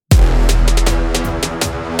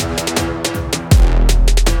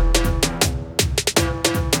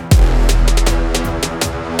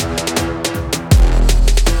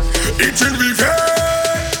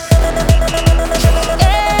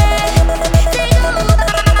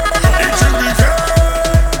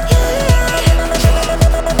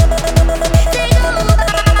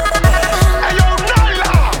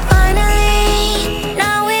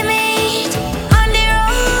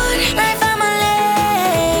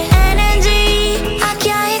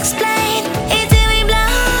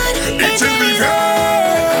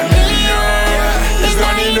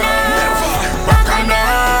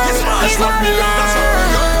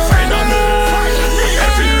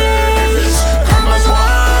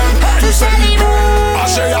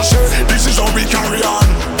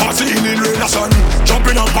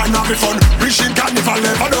having fun. Wishing carnival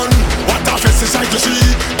never done. What a fest is like to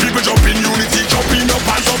see. People jump in unity, jumping up,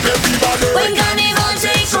 hands up, everybody. When carnival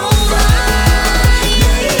takes over,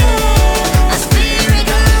 yeah, yeah, a spirit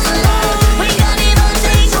comes alive. When carnival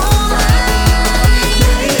takes over,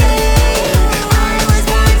 yeah, yeah, I was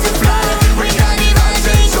born to fly. When carnival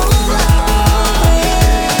takes over,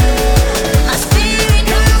 yeah, a spirit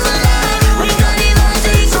comes alive. When carnival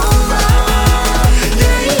takes over,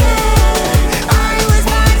 yeah, yeah, I was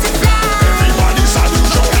born to fly. Everybody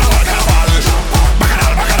salute your carnival.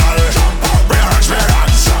 Bacchanal, bacchanal. Wear rocks, wear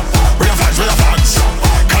rocks. Wear flags, wear flags.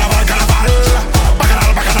 Carnival, carnival.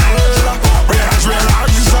 Bacchanal, bacchanal. Wear rocks, wear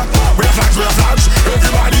rocks. Wear flags, wear flags.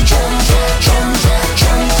 Everybody jump, jump, jump.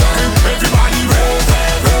 Everybody rave,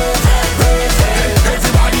 rave, rave, rave, rave.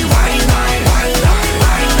 Everybody whine, whine, whine, whine,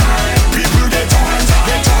 whine. People get on,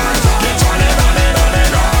 get on, get on and on and on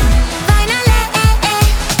and on. Finally,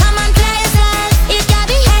 come on, play yourself. It got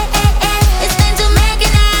me, it's time to make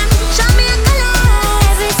it up. Show me a color,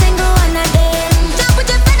 every single one of them. Jump with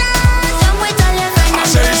your feathers, jump with all your friends. I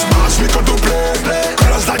say it's mass, we come to play.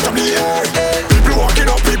 Colors light up the air. People walking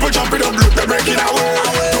up, people jumping up, look, they're breaking away.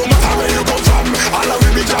 No matter where you come from, all of we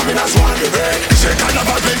be jamming as one. It's a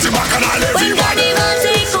carnival, plenty bacchanal, When everybody. carnival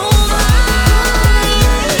takes over,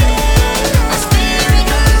 a spirit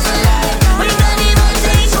comes alive. When carnival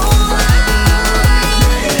takes over,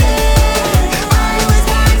 I was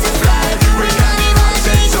born to fly. When carnival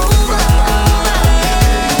takes over,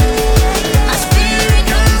 a spirit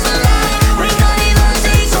comes alive. When carnival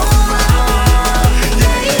takes over,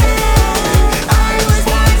 I was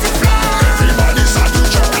born to fly. Everybody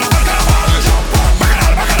salute your carnival.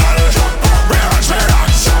 Bacchanal, bacchanal. Wear rocks, wear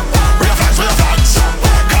rocks. Wear flags, wear flags.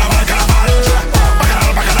 Carnival, carnival.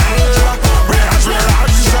 Bacchanal, bacchanal. Wear rocks, wear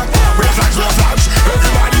rocks. Wear flags, wear flags.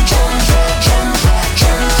 Everybody jump, jump,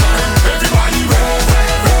 jump. Everybody rave,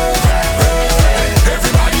 rave, rave, rave.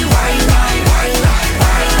 Everybody whine, whine, whine, whine,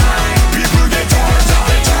 whine. People get on,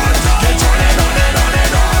 get on, get on and on and on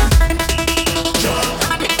and on.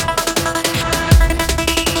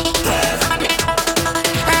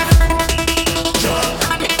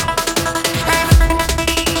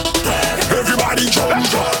 Everybody jump,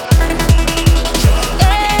 jump.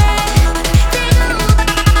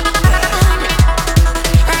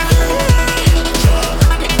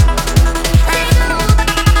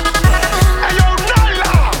 Hey yo,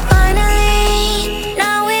 Nailah! Finally,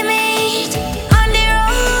 now we meet on the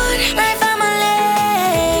road, like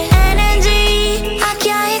family. Energy, I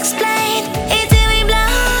can't explain. It's in my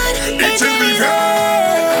blood, It's in me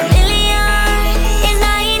veins. Million is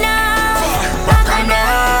not enough.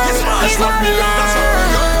 Bacchanal, it's what me love.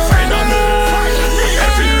 Finally,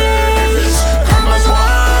 every race come as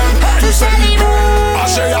one to celebrate. I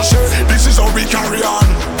say, this is how we carry on.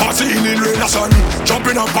 Partying in rain and sun,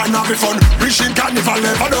 jumping up and having fun. Wishing carnival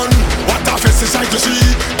never done. What a fest is like to see.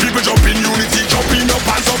 People jump in unity, jumping up,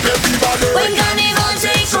 hands up, everybody. When carnival